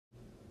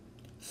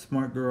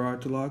Smart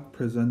Garage Lock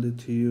presented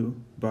to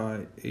you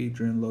by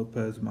Adrian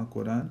Lopez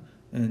Macoran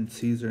and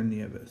Cesar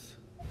Nieves.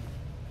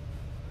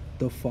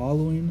 The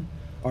following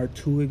are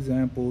two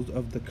examples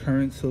of the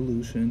current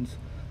solutions,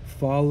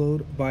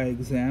 followed by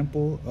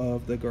example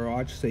of the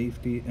garage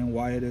safety and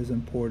why it is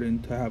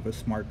important to have a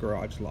smart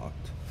garage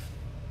locked.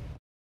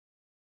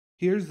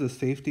 Here's the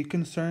safety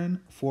concern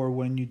for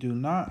when you do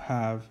not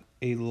have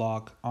a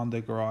lock on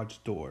the garage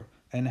door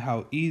and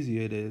how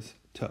easy it is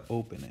to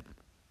open it.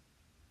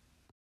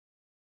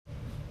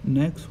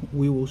 Next,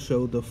 we will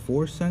show the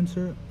force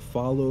sensor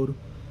followed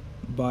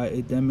by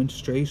a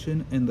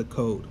demonstration in the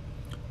code.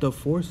 The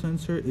force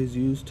sensor is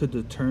used to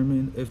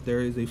determine if there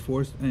is a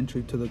forced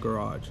entry to the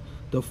garage.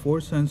 The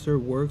force sensor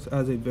works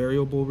as a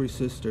variable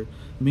resistor,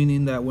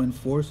 meaning that when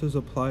force is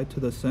applied to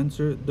the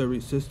sensor, the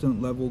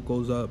resistance level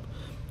goes up.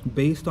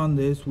 Based on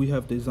this, we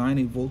have designed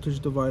a voltage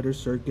divider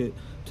circuit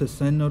to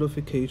send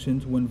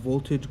notifications when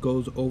voltage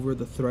goes over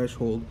the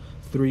threshold,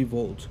 3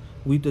 volts.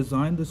 We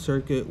designed the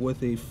circuit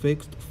with a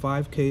fixed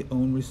 5K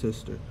ohm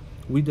resistor.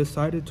 We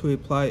decided to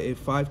apply a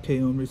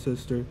 5K ohm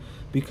resistor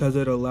because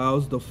it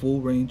allows the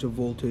full range of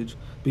voltage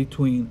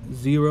between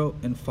 0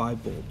 and 5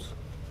 volts.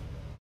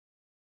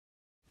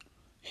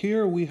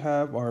 Here we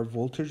have our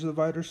voltage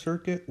divider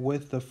circuit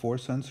with the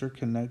force sensor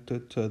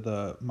connected to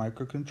the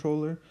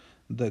microcontroller,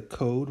 the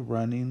code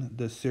running,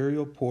 the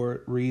serial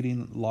port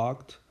reading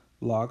locked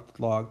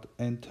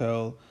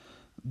until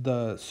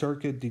the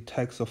circuit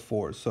detects a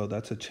force. So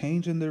that's a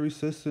change in the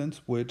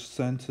resistance, which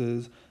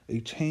senses a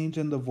change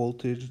in the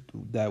voltage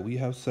that we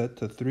have set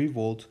to 3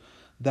 volts.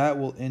 That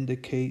will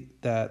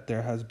indicate that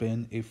there has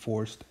been a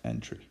forced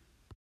entry.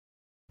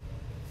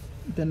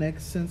 The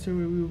next sensor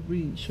we will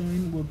be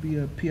showing will be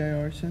a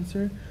PIR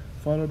sensor,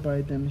 followed by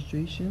a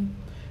demonstration.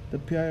 The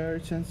PIR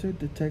sensor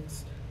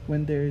detects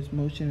when there is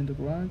motion in the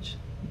garage.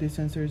 This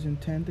sensor is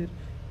intended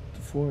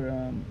for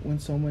when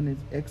someone is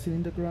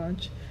exiting the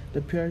garage.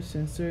 The PIR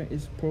sensor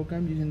is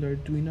programmed using the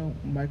Arduino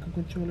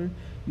microcontroller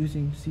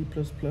using C++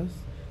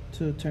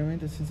 to determine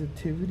the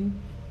sensitivity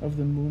of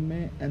the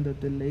movement and the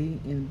delay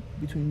in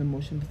between the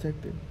motion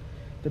detected.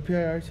 The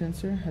PIR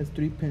sensor has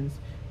 3 pins: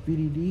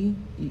 VDD,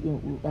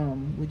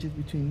 which is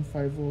between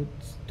 3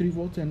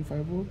 volts and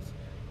 5 volts,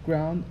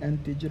 ground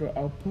and digital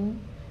output,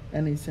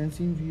 and a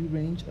sensing view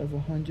range of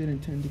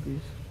 110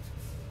 degrees.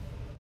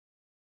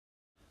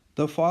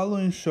 The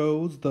following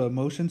shows the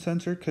motion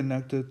sensor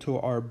connected to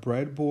our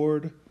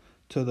breadboard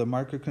to the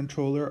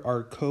microcontroller.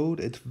 Our code,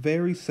 it's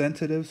very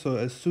sensitive, so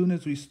as soon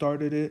as we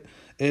started it,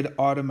 it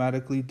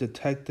automatically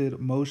detected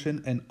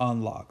motion and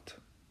unlocked.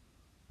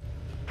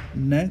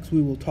 Next,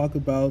 we will talk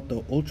about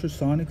the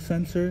ultrasonic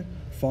sensor,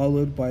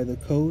 followed by the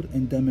code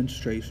and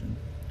demonstration.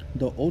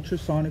 The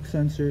ultrasonic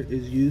sensor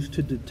is used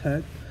to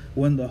detect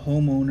when the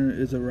homeowner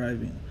is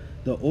arriving.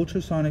 The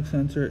ultrasonic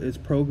sensor is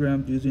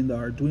programmed using the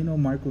Arduino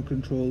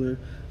microcontroller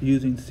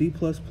using C++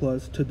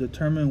 to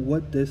determine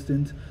what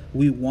distance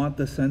we want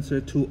the sensor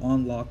to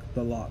unlock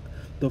the lock.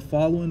 The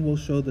following will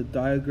show the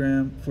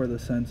diagram for the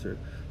sensor.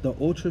 The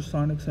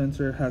ultrasonic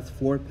sensor has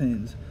 4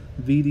 pins: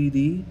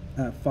 VDD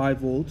at 5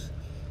 volts,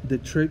 the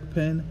trick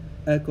pin,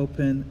 echo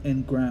pin,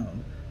 and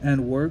ground,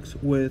 and works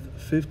with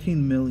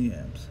 15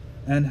 milliamps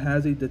and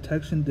has a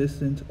detection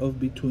distance of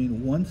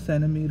between 1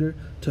 centimeter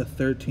to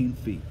 13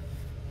 feet.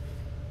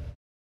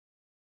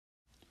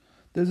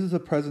 This is a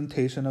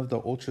presentation of the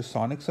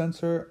ultrasonic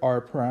sensor. Our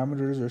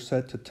parameters are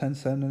set to 10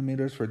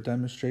 centimeters for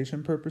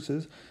demonstration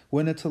purposes.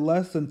 When it's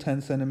less than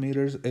 10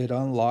 centimeters, it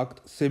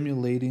unlocked,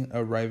 simulating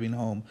arriving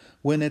home.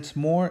 When it's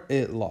more,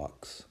 it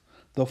locks.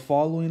 The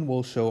following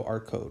will show our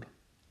code.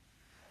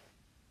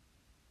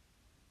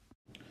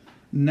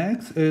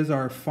 Next is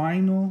our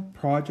final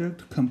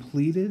project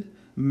completed,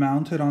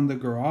 mounted on the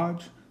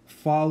garage,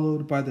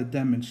 followed by the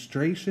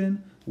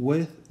demonstration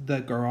with the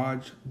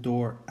garage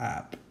door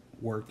app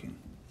working.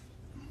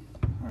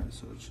 Alright,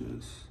 so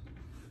just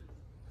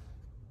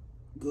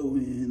go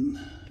in.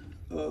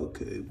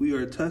 Okay, we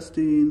are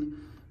testing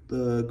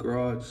the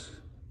garage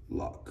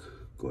lock.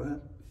 Go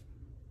ahead.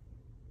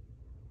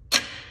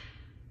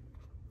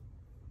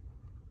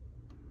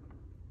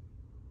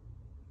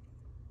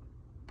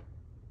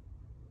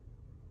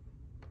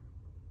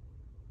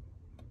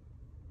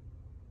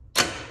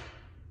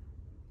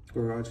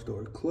 Garage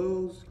door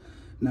closed.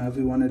 Now if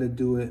we wanted to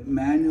do it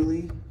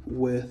manually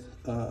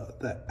with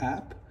the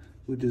app,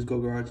 we just go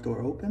garage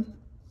door open.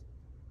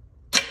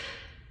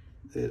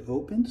 It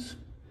opens,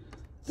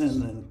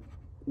 and then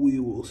we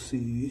will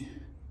see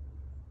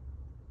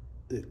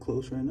it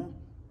close right now.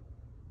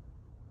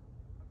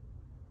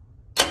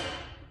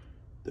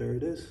 There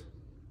it is.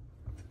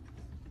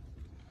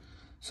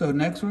 So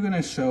next we're going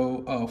to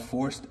show a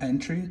forced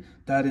entry.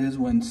 That is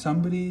when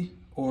somebody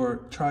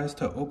tries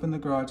to open the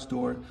garage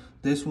door,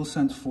 this will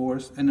send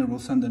force and it will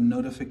send a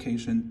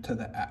notification to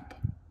the app.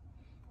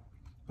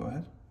 Go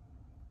ahead.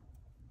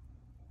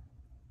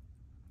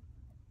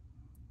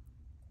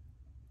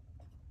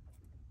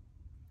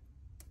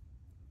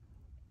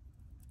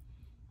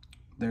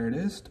 There it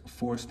is,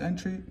 forced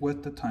entry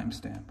with the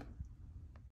timestamp.